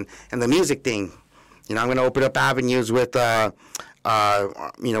me. And the music thing. I'm going to open up avenues with, with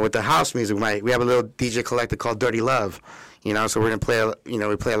the house music. We have a little DJ collective called Dirty Love, so we're going to play,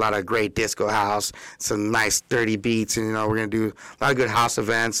 we play a lot of great disco house, some nice dirty beats, and, we're going to do a lot of good house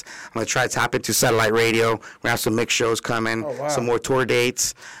events. I'm going to try to tap into satellite radio. We're going to have some mixed shows coming, some more tour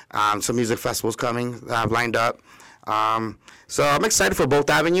dates, some music festivals coming that I've lined up. So I'm excited for both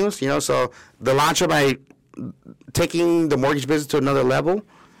avenues, so the launch of taking the mortgage business to another level.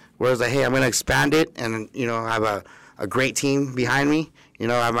 Whereas, hey, I'm going to expand it and, have a great team behind me. I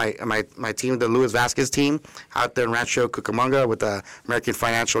have my team, the Luis Vasquez team, out there in Rancho Cucamonga with the American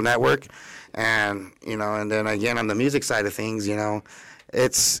Financial Network. And, and then, again, on the music side of things,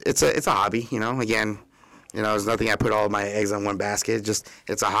 it's a hobby, Again, there's nothing I put all of my eggs on one basket.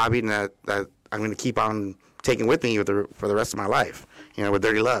 It's a hobby that I'm going to keep on taking with me for the rest of my life, with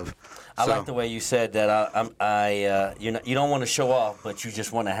Dirty Love. I like the way you said that. You don't want to show off, but you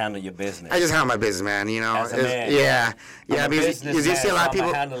just want to handle your business. I just handle my business, man. As a man. Yeah. Because you see a lot of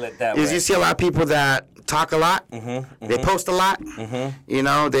people. You see a lot of people that talk a lot. They post a lot.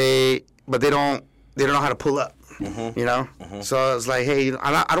 But they don't know how to pull up. So it's like, hey,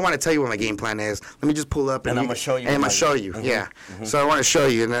 I don't want to tell you what my game plan is. Let me just pull up and I'm gonna show you. And I'm gonna show you. Yeah. So I want to show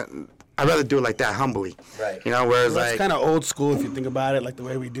you, and I'd rather do it like that, humbly. Right. You know, whereas Well, that's like kind of old school if you think about it, like the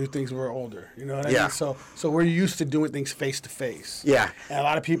way we do things when we're older. You know what I Yeah. mean? So we're used to doing things face to face. Yeah. And a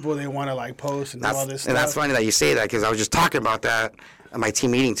lot of people, they want to like post and do all this stuff. And that's funny that you say that, because I was just talking about that at my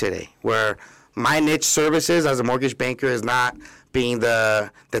team meeting today, where my niche services as a mortgage banker is not being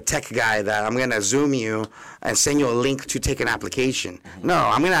the tech guy that I'm going to Zoom you and send you a link to take an application. No,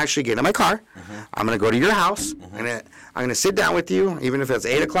 I'm going to actually get in my car. I'm going to go to your house. I'm going to sit down with you, even if it's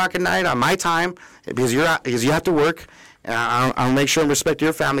 8 o'clock at night on my time, because you have to work. And I'll make sure and respect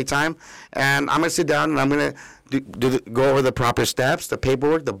your family time. And I'm going to sit down and I'm going to go over the proper steps, the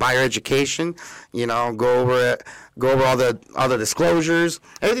paperwork, the buyer education. You know, go over all the disclosures,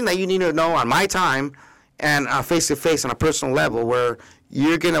 everything that you need to know on my time, and face to face on a personal level, where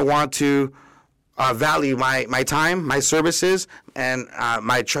you're going to want to value my time, my services, and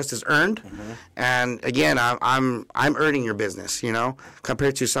my trust is earned. And again, I'm earning your business, you know,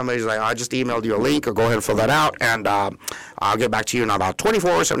 compared to somebody who's like, I just emailed you a link, or go ahead and fill that out, and I'll get back to you in about 24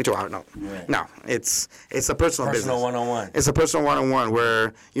 or 72 hours. No, it's a personal business. Personal one-on-one. It's a personal one-on-one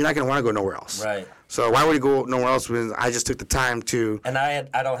where you're not going to want to go nowhere else. Right. So why would you go nowhere else when I just took the time to? And I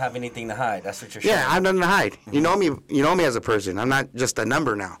don't have anything to hide. That's what you're saying. Yeah, I have nothing to hide. You know me. You know me as a person. I'm not just a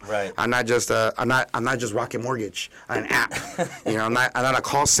number now. Right. I'm not just I'm not just Rocket Mortgage, an app. You know, I'm not a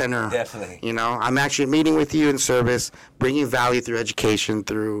call center. Definitely. You know, I'm actually meeting with you in service, bringing value through education,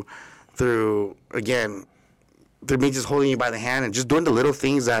 through again, through me just holding you by the hand and just doing the little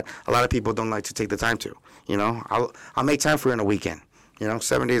things that a lot of people don't like to take the time to. You know, I'll make time for you on a weekend. You know,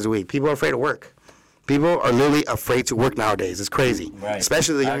 7 days a week. People are afraid to work. People are literally afraid to work nowadays. It's crazy, Right.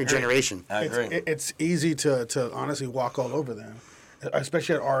 Especially the younger generation. I agree. It's easy to honestly walk all over them,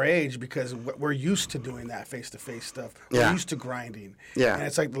 especially at our age, because we're used to doing that face-to-face stuff. We're Yeah. used to grinding. Yeah. And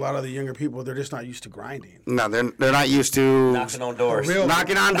it's like a lot of the younger people, they're just not used to grinding. No, they're not used to Knocking on doors. For real.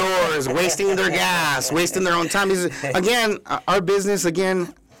 knocking on doors, wasting their gas, wasting their own time. Again, our business, it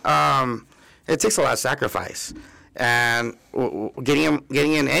takes a lot of sacrifice. And getting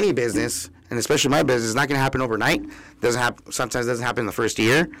in any business, and especially my business, is not going to happen overnight. Sometimes doesn't happen in the first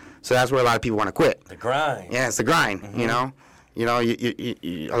year. So that's where a lot of people want to quit. The grind. Yeah, it's the grind. You know,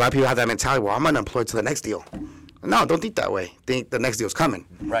 a lot of people have that mentality. Well, I'm unemployed to the next deal. No, don't think that way. Think the next deal's coming.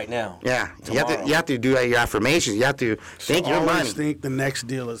 Right now. Yeah, Tomorrow. you have to do your affirmations. You have to think your money. Always think the next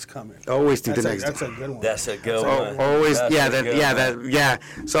deal is coming. Always think the next. That's a good one. That's a good one. Always, That's yeah, a good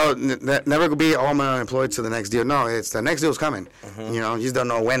one. So never gonna be, I'm unemployed to the next deal. No, it's the next deal's coming. You know, you just don't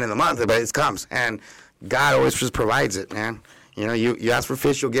know when in the month, but it comes, and God always just provides it, man. You know, you ask for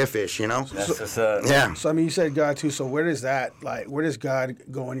fish, you'll get fish. You know. That's what's up. Yeah. So I mean, you said God too. So where does God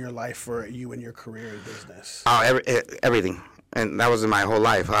go in your life for you and your career and business? Oh, everything, and that was in my whole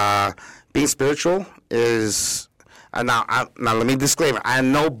life. Being spiritual is now. Let me disclaimer: I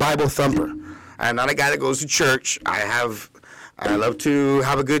am no Bible thumper. I'm not a guy that goes to church. I love to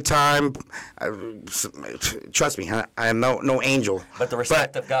have a good time. Trust me, I am no angel. But the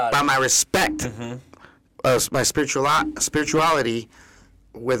respect of God. By my respect, my spirituality,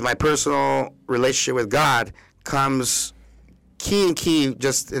 with my personal relationship with God, comes key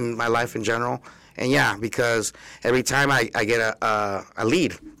just in my life in general. And yeah, because every time I get a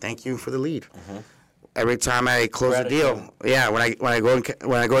lead, thank you for the lead. Every time I close a deal, yeah, when I go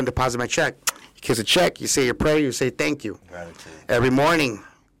and deposit my check, you kiss a check, you say your prayer, you say thank you. Gratitude. Every morning,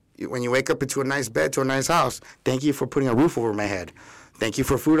 when you wake up into a nice bed, to a nice house, thank you for putting a roof over my head. Thank you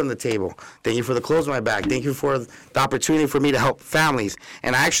for food on the table. Thank you for the clothes on my back. Thank you for the opportunity for me to help families.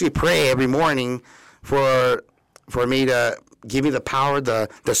 And I actually pray every morning for me to give me the power, the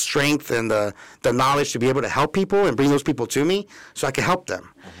strength, and the knowledge to be able to help people and bring those people to me so I can help them.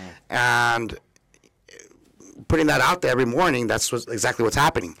 And putting that out there every morning, that's exactly what's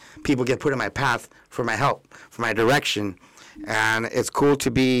happening. People get put in my path for my help, for my direction. And it's cool to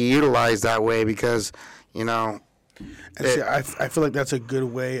be utilized that way because, you know. And see, I feel like that's a good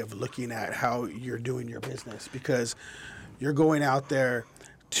way of looking at how you're doing your business, because you're going out there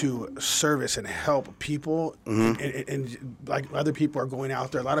to service and help people, and like other people are going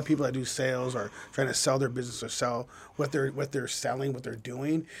out there. A lot of people that do sales are trying to sell their business or sell what they're selling, what they're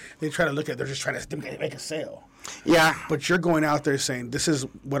doing. They try to look at, they're just trying to make a sale. Yeah. But you're going out there saying, this is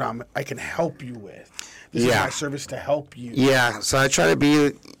what I can help you with. This is my service to help you. Yeah. So I try to do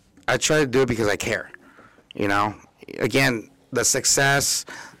it because I care. You know, again, the success,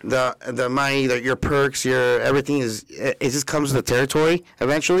 the money, your perks, your everything it just comes with the territory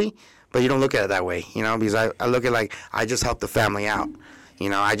eventually. But you don't look at it that way, you know, because I look at like I just helped the family out. You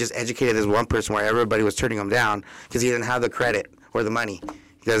know, I just educated this one person where everybody was turning him down because he didn't have the credit or the money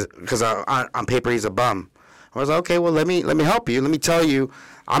because on paper he's a bum. I was like, okay, well, let me help you. Let me tell you,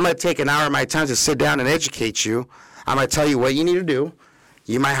 I'm going to take an hour of my time to sit down and educate you. I'm going to tell you what you need to do.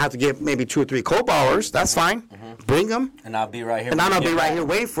 You might have to get maybe 2 or 3 co-ballers. That's fine. Bring them. And I'll be right here. And I'm going to be right here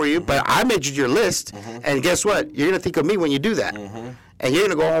waiting for you. But I made you your list. And guess what? You're going to think of me when you do that. And you're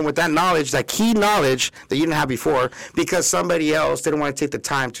going to go home with that knowledge, that key knowledge that you didn't have before, because somebody else didn't want to take the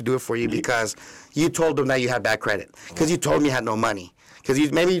time to do it for you because you told them that you had bad credit. Because you told them you had no money.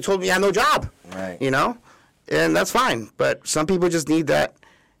 Because maybe you told them you had no job. Right. You know? And that's fine. But some people just need that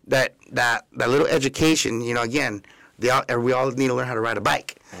little education. You know, again, we all need to learn how to ride a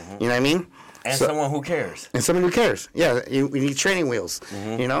bike. You know what I mean? And someone who cares. And someone who cares. Yeah, we need training wheels.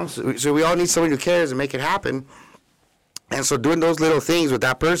 You know? So we all need someone who cares and make it happen. And so doing those little things with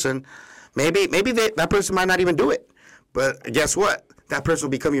that person, maybe that person might not even do it. But guess what? That person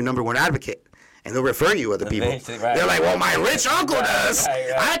will become your number 1 advocate. And they'll refer you other people. Right. They're like, well, my rich uncle does.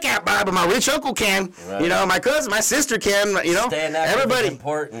 Right. I can't buy, but my rich uncle can. Right. You know, my cousin, my sister can. You know, Staying active everybody. is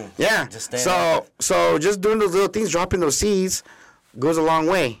important. Yeah. Just staying So just doing those little things, dropping those seeds, goes a long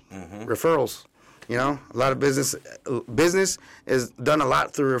way. Referrals. You know, a lot of business is done a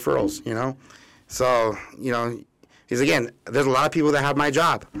lot through referrals. You know, so you know, because again, there's a lot of people that have my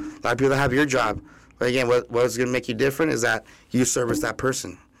job, a lot of people that have your job. But again, what's going to make you different is that you service that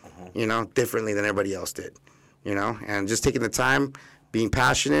person. You know, differently than everybody else did, you know, and just taking the time, being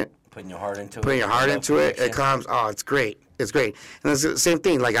passionate, putting your heart into it, it comes, it's great. It's great. And it's the same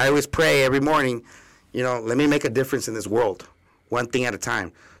thing. Like I always pray every morning, you know, let me make a difference in this world, one thing at a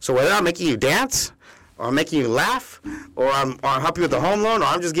time. So whether I'm making you dance or I'm making you laugh or I'm helping you with the home loan or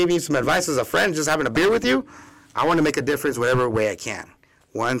I'm just giving you some advice as a friend, just having a beer with you, I want to make a difference whatever way I can,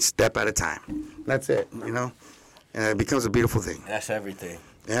 one step at a time. That's it, you know, and it becomes a beautiful thing. That's everything.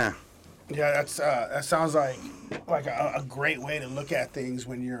 Yeah. Yeah, that sounds like a great way to look at things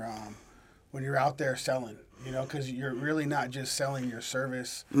when you're out there selling. You know, because you're really not just selling your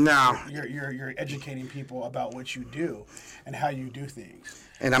service. No. You're educating people about what you do and how you do things.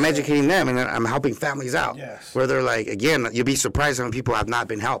 And I'm educating them, and I'm helping families out. Yes. Where they're like, again, you'll be surprised how many people have not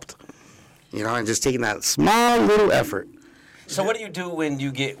been helped. You know, and just taking that small little effort. So what do you do when you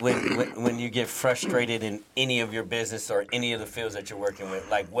get when you get frustrated in any of your business or any of the fields that you're working with?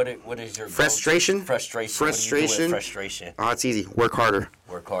 Like what is your frustration? Frustration. What do you do with frustration? Oh, it's easy. Work harder.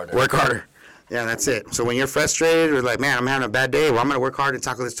 Work harder. Work harder. Yeah, that's it. So when you're frustrated or like, man, I'm having a bad day, well, I'm gonna work hard and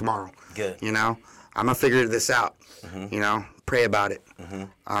tackle this tomorrow. Good. You know, I'm gonna figure this out. You know, pray about it.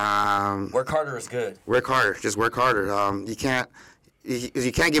 Work harder is good. Work harder. Just work harder. You can't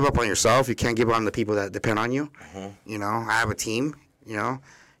give up on yourself. You can't give up on the people that depend on you. You know, I have a team. You know,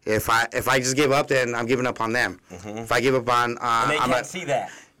 if I just give up, then I'm giving up on them. If I give up on, and they can't see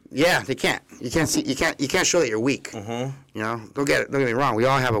that. Yeah, they can't. You can't see. You can't show that you're weak. You know, don't get me wrong. We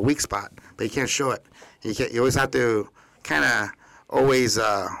all have a weak spot, but you can't show it. You always have to kind of always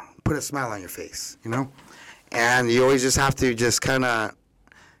put a smile on your face. You know, and you always just have to just kind of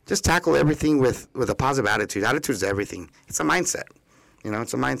just tackle everything with a positive attitude. Attitude is everything. It's a mindset. You know,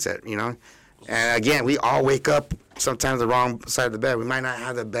 it's a mindset, you know. And again, we all wake up sometimes the wrong side of the bed. We might not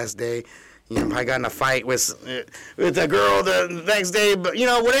have the best day. You know, I got in a fight with a girl the next day, but, you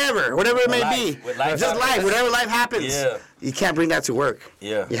know, whatever it may be. Just life, whatever life happens. Yeah. You can't bring that to work.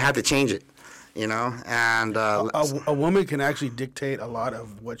 Yeah. You have to change it, you know. And a woman can actually dictate a lot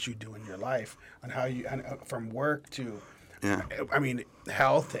of what you do in your life on how you, from work to, I mean,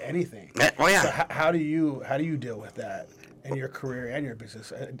 health to anything. Oh, yeah. So how do you deal with that in your career and your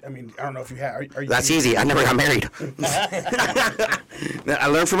business? I mean, I don't know if you have. Are you That's easy. I never got married. I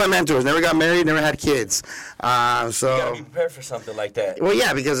learned from my mentors. Never got married. Never had kids. You gotta be prepared for something like that. Well,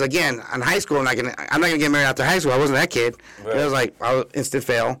 yeah, because again, in high school, I'm not gonna get married after high school. I wasn't that kid. Right. It was like I was instant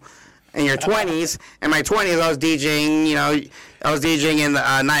fail. In your 20s, in my 20s, I was DJing. You know, I was DJing in the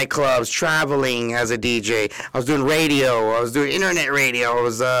nightclubs, traveling as a DJ. I was doing radio. I was doing internet radio. I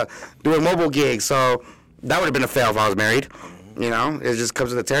was doing mobile gigs. So that would have been a fail if I was married. You know, it just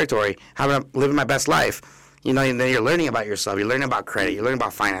comes with the territory. Living my best life. You know, and then you're learning about yourself. You're learning about credit. You're learning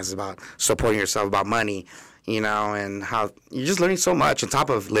about finances, about supporting yourself, about money. You know, and how you're just learning so much on top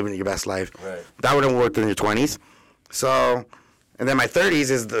of living your best life. Right. That would have worked in your 20s. So, and then my 30s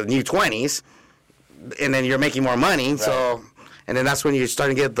is the new 20s, and then you're making more money. Right. So, and then that's when you're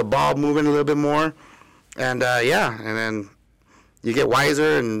starting to get the ball moving a little bit more, and and then you get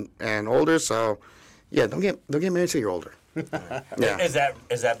wiser and older. So. Yeah, don't get married until you're older. Yeah. Is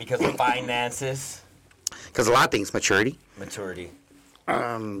that because of finances? Because a lot of things, maturity,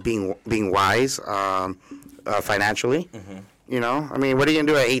 being wise, financially. You know, I mean, what are you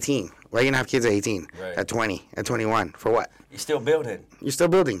gonna do at 18? Why are you gonna have kids at 18, Right. at 20, at 21? For what? You're still building. You're still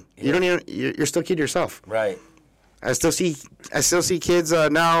building. Yeah. You don't even. You're still a kid yourself. Right. I still see kids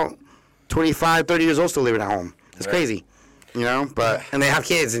now, 25, 30 years old, still living at home. It's Right. crazy, you know. But and they have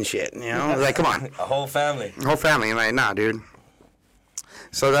kids and shit. You know, like come on, A whole family. whole family. And like, nah, dude.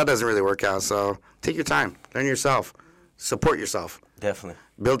 So that doesn't really work out. So take your time, learn yourself, support yourself, Definitely.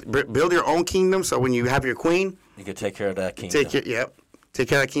 build your own kingdom. So when you have your queen, You can take care of that kingdom. take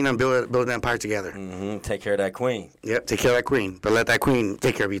care of that kingdom, build an empire together. Take care of that queen. Yep, take care of that queen, but let that queen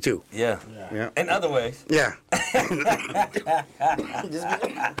take care of you too. Yeah. Yeah. In other ways. Yeah.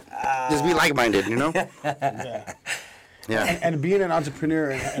 just be like-minded, you know? Yeah. Yeah. And being an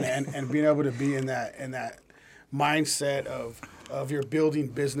entrepreneur and being able to be in that mindset of you're building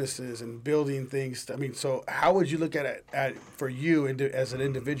businesses and building things. I mean, so how would you look at it for you as an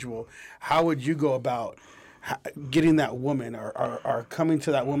individual? How would you go about getting that woman or coming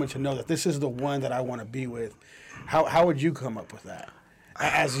to that woman to know that this is the one that I want to be with? How would you come up with that?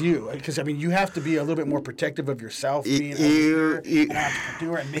 As you, because I mean, you have to be a little bit more protective of yourself, being an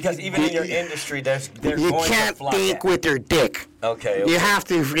entrepreneur, and Because even in your industry, they're You going can't to fly think back. with your dick. Okay. You have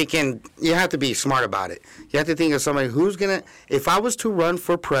to be smart about it. You have to think of somebody who's gonna, if I was to run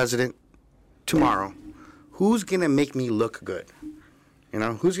for president tomorrow, who's gonna make me look good? You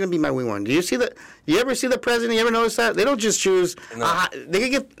know, who's gonna be my wing one? You ever see the president? You ever notice that? They don't just choose, No.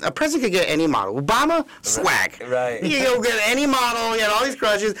 a president could get any model. Obama, swag. Right. You go get any model, he had all these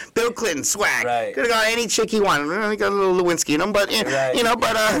crushes. Bill Clinton, swag. Right. Could have got any chick he wanted. He got a little Lewinsky in him, but, Right. you know,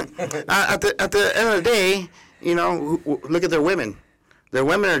 but at the end of the day, you know, look at their women. Their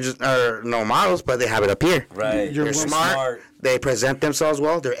women are no models, but they have it up here. Right. They're smart. They present themselves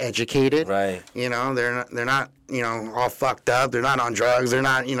well. They're educated. Right. You know, they're not you know, all fucked up. They're not on drugs. They're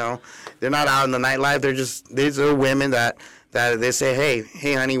not, you know, they're not out in the nightlife. These are women that they say, hey,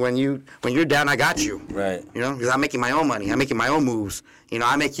 honey, when you're down, I got you. Right. You know, because I'm making my own money. I'm making my own moves. You know,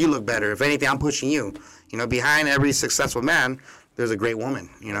 I make you look better. If anything, I'm pushing you. You know, behind every successful man, there's a great woman.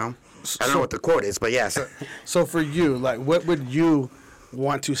 You know, I don't know what the quote is, but yes. So for you, like, what would you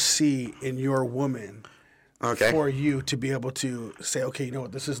want to see in your woman for you to be able to say, okay, you know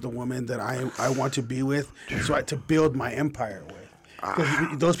what, this is the woman that I want to be with, to build my empire with? 'Cause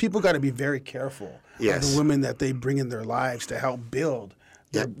those people got to be very careful of the women that they bring in their lives to help build.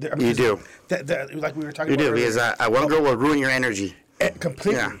 Yeah, you do. Like we were talking You about do, because one girl will ruin your energy.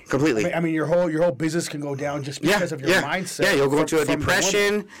 Completely. Yeah, completely. I mean, your whole business can go down just because of your mindset. Yeah, you'll go into a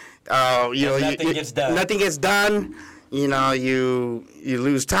depression. You know, nothing gets done. Nothing gets done. You know, you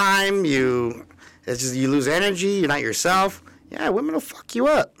lose time. You lose energy. You're not yourself. Yeah, women will fuck you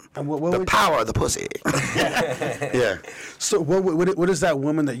up. And the power of the pussy. Yeah. So what is that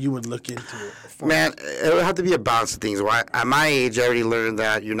woman that you would look into? Man, it would have to be a balance of things. At my age, I already learned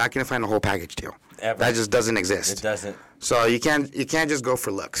that you're not going to find a whole package deal. Ever. That just doesn't exist. It doesn't. So you can't just go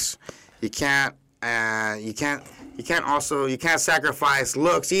for looks. You can't sacrifice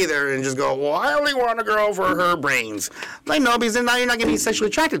looks either and just go, well, I only want a girl for her brains. Like, no, because then now you're not going to be sexually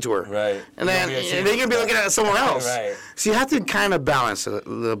attracted to her. Right. And then you're going to be looking at someone else. Right. So you have to kind of balance a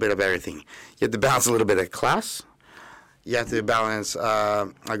little bit of everything. You have to balance a little bit of class. You have to balance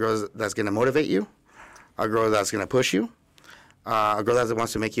a girl that's going to motivate you, a girl that's going to push you, a girl that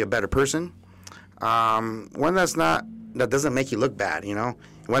wants to make you a better person, one that doesn't make you look bad, you know?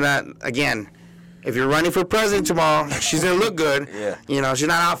 One that, again, if you're running for president tomorrow, she's going to look good. Yeah. You know, she's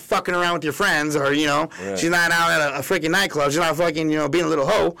not out fucking around with your friends or, you know, she's not out at a freaking nightclub. She's not fucking, you know, being a little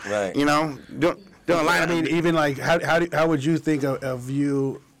hoe. Right. You know, doing a line. I mean, even like, how would you think of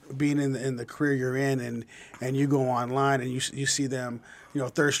you being in the career you're in and you go online and you see them, you know,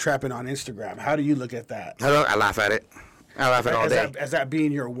 thirst trapping on Instagram? How do you look at that? I laugh at it. I laugh at it all day. As that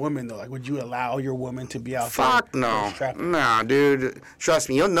being your woman, though, like, would you allow your woman to be out there? Fuck no. Nah, dude. Trust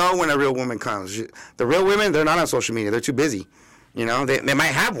me, you'll know when a real woman comes. The real women, they're not on social media. They're too busy. You know, they might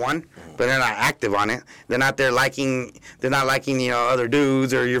have one, but they're not active on it. They're not there liking, you know, other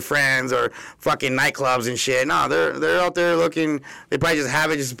dudes or your friends or fucking nightclubs and shit. No, they're out there looking. They probably just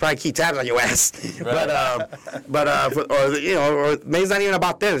have it, just probably keep tabs on your ass. Right. Or maybe it's not even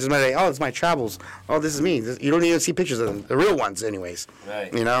about them. It's just like, oh, it's my travels. Oh, this is me. You don't even see pictures of them, the real ones, anyways.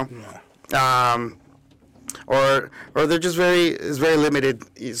 Right. You know. Yeah. Or they're just very limited.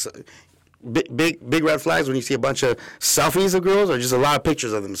 Big red flags when you see a bunch of selfies of girls or just a lot of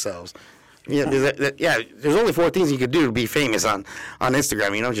pictures of themselves. Yeah, there's only 4 things you could do to be famous on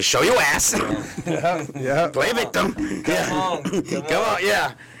Instagram. You know, just show your ass. Yeah. Play victim. Come on.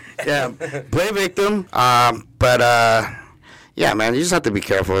 Yeah. Play victim. Yeah, man, you just have to be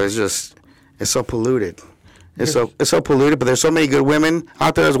careful. It's so polluted. It's so polluted, but there's so many good women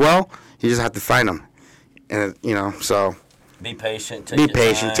out there as well. You just have to find them, and so Be patient.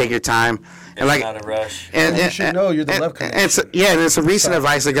 Take your time. It's not a rush. And you should know you're the love connection. And there's some recent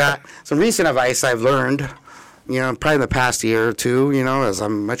advice I got. Some recent advice I've learned. Probably in the past year or two. As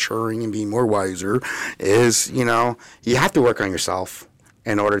I'm maturing and being more wiser, is you have to work on yourself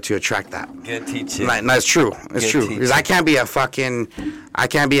in order to attract that. Good teaching. That's true. It's true. Because I can't be a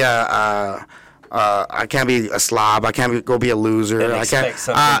slob. I can't go be a loser. I can't.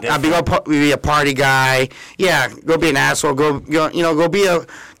 I'll be a party guy. Yeah, go be an asshole. Go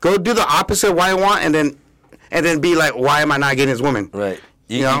do the opposite of what I want, and then be like, why am I not getting this woman? Right.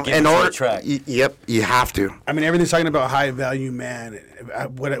 In order. Yep. You have to. I mean, everything's talking about high value man.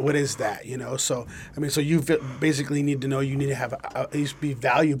 What is that? So you basically need to know you need to have at least be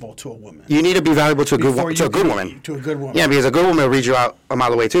valuable to a woman. You need to be valuable to a good woman. To a good woman. Yeah, because a good woman will read you out a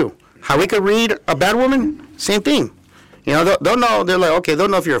mile away too. How we could read a bad woman, same thing. They'll know. They're like, okay, they'll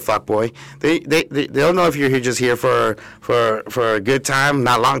know if you're a fuckboy. They'll know if you're just here for a good time,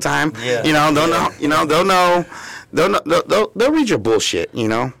 not a long time. Yeah. They'll know. They'll read your bullshit.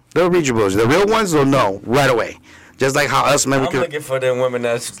 They'll read your bullshit. The real ones will know right away. Just like how us men. I'm looking for them women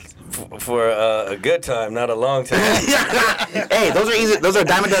that's for a good time, not a long time. Hey, those are easy. Those are a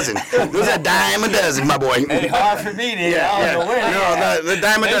dime a dozen. Those are a dime a dozen, my boy. It's hard for me to. I don't know where. No, the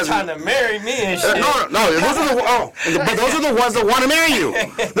dime a dozen. They're trying to marry me and shit. No. But those are the ones that want to marry you.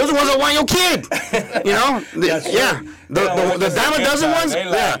 Those are the ones that want your kid. Yeah. The dime a dozen ones.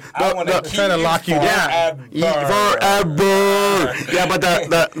 Yeah. They're trying to lock you down. Forever. Yeah, but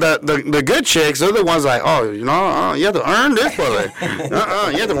the good chicks, they're the ones like, you have to earn this pussy.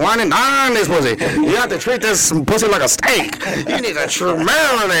 You have to wine and dine this pussy. You have to treat this pussy like a steak. You need to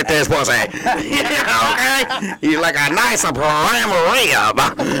marinate this pussy. Okay? You like a nice prime rib,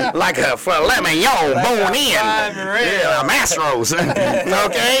 like a filet mignon bone in. Yeah, Mastros.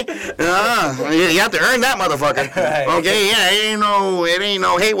 Okay? You have to earn that motherfucker. Okay? Yeah, it ain't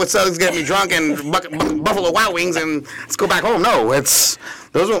no, hey, what's up? Let's get me drunk and Buffalo Wild Wings and let's go back home. No,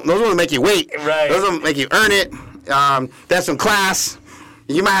 those will make you wait. Right. Those will make you earn it. That's some class.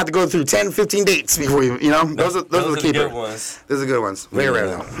 You might have to go through 10, 15 dates before those are the keeper. Good ones. Those are good ones. Very rare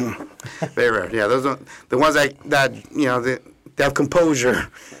though. Very rare. Yeah, those are the ones that they have composure,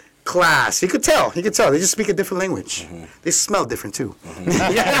 class. You could tell. They just speak a different language. Mm-hmm. They smell different too.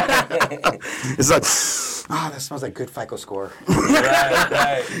 Mm-hmm. It's like, that smells like good FICO score.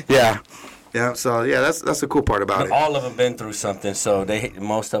 Right. Yeah. Yeah, so that's the cool part about it. All of them been through something, so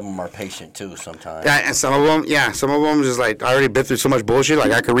most of them are patient too sometimes. Yeah, and some of them just like, I already been through so much bullshit,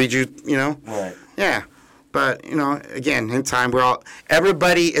 like I could read you, Right. Yeah, but again, in time,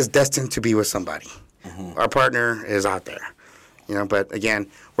 everybody is destined to be with somebody. Mm-hmm. Our partner is out there, but again,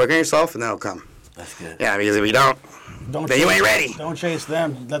 work on yourself and that'll come. That's good. Yeah, because if you don't then you ain't ready. Don't chase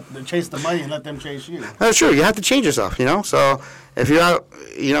them. Chase the money and let them chase you. That's true. You have to change yourself, So if you're out,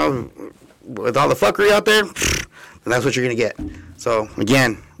 with all the fuckery out there, then that's what you're going to get. So,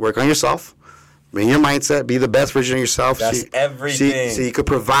 again, work on yourself. Bring your mindset. Be the best version of yourself. That's everything. So you could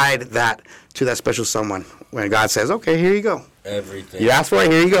provide that to that special someone. When God says, okay, here you go. Everything. You asked for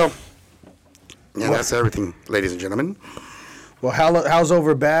it, here you go. Yeah, that's everything, ladies and gentlemen. Well, how's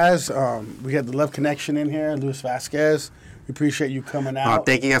over BAAZ? We had the Love Connection in here, Luis Vasquez. We appreciate you coming out.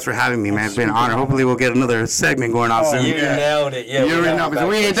 Thank you guys for having me, man. It's been an honor. Hopefully we'll get another segment going on soon. You nailed it. Yeah, you already know, because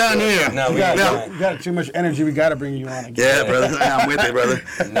we ain't done here. No, we got too much energy. We got to bring you on again. Yeah, brother. I'm with it, brother.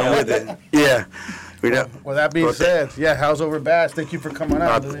 I'm with it. Yeah. Well, that being said, how's over BAAZ? Thank you for coming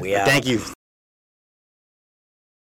out. Thank you.